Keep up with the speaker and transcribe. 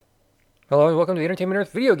Hello and welcome to the Entertainment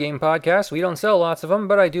Earth Video Game Podcast. We don't sell lots of them,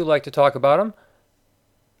 but I do like to talk about them.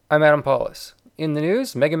 I'm Adam Paulus. In the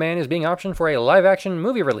news, Mega Man is being optioned for a live-action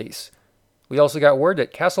movie release. We also got word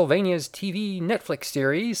that Castlevania's TV Netflix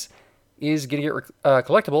series is going to get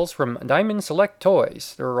collectibles from Diamond Select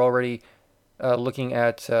Toys. They're already looking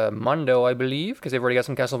at Mondo, I believe, because they've already got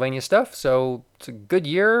some Castlevania stuff, so it's a good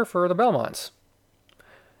year for the Belmonts.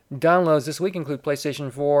 Downloads this week include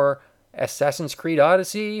PlayStation 4, Assassin's Creed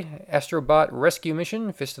Odyssey, Astrobot Rescue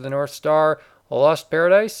Mission, Fist of the North Star, Lost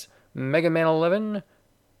Paradise, Mega Man 11,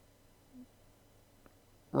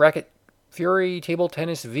 Racket Fury Table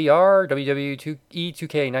Tennis VR, WWE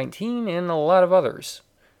 2K19, and a lot of others.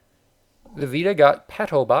 The Vita got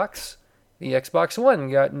Pato Box. The Xbox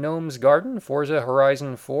One got Gnome's Garden, Forza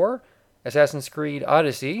Horizon 4, Assassin's Creed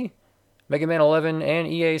Odyssey, Mega Man 11, and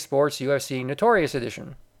EA Sports UFC Notorious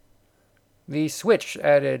Edition. The Switch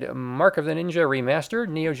added Mark of the Ninja Remastered,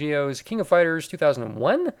 Neo Geo's King of Fighters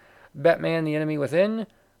 2001, Batman the Enemy Within,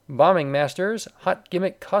 Bombing Masters, Hot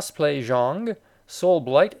Gimmick Cosplay Zhong, Soul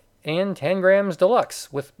Blight, and Tangrams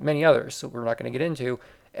Deluxe, with many others that we're not going to get into,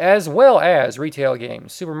 as well as retail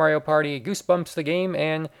games, Super Mario Party, Goosebumps the Game,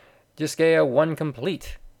 and Disgaea 1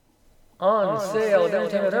 Complete. On sale at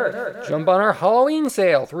Entertainment Earth. Jump on our Halloween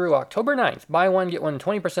sale through October 9th. Buy one, get one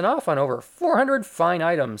 20% off on over 400 fine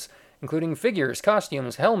items, including figures,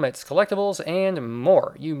 costumes, helmets, collectibles, and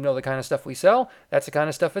more. You know the kind of stuff we sell. That's the kind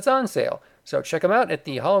of stuff that's on sale. So check them out at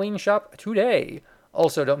the Halloween shop today.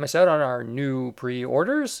 Also, don't miss out on our new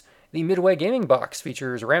pre-orders. The Midway Gaming Box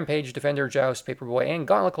features Rampage, Defender, Joust, Paperboy, and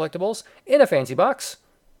Gauntlet collectibles in a fancy box.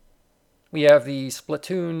 We have the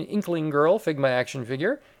Splatoon Inkling Girl Figma action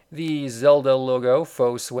figure, the Zelda logo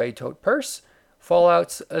faux suede tote purse,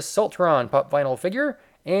 Fallout's Assaultron pop vinyl figure,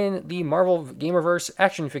 and the Marvel Gamerverse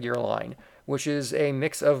action figure line, which is a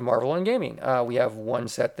mix of Marvel and gaming. We have one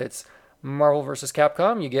set that's Marvel vs.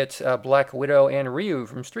 Capcom. You get Black Widow and Ryu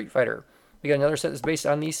from Street Fighter. We got another set that's based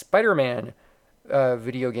on the Spider-Man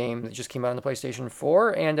video game that just came out on the PlayStation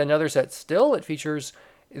 4, and another set still that features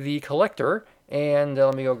the Collector, and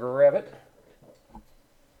let me go grab it.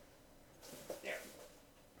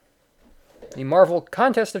 The Marvel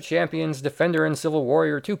Contest of Champions Defender and Civil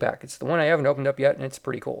Warrior 2-pack. It's the one I haven't opened up yet, and it's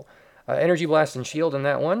pretty cool. Energy Blast and Shield in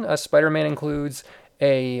that one. Spider-Man includes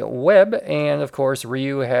a web, and of course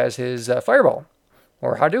Ryu has his Fireball,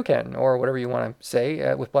 or Hadouken, or whatever you want to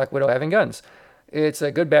say, with Black Widow having guns. It's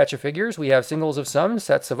a good batch of figures. We have singles of some,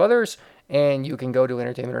 sets of others, and you can go to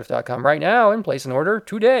entertainmentearth.com right now and place an order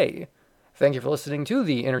today. Thank you for listening to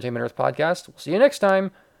the Entertainment Earth podcast. We'll see you next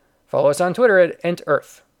time. Follow us on Twitter at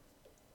EntEarth.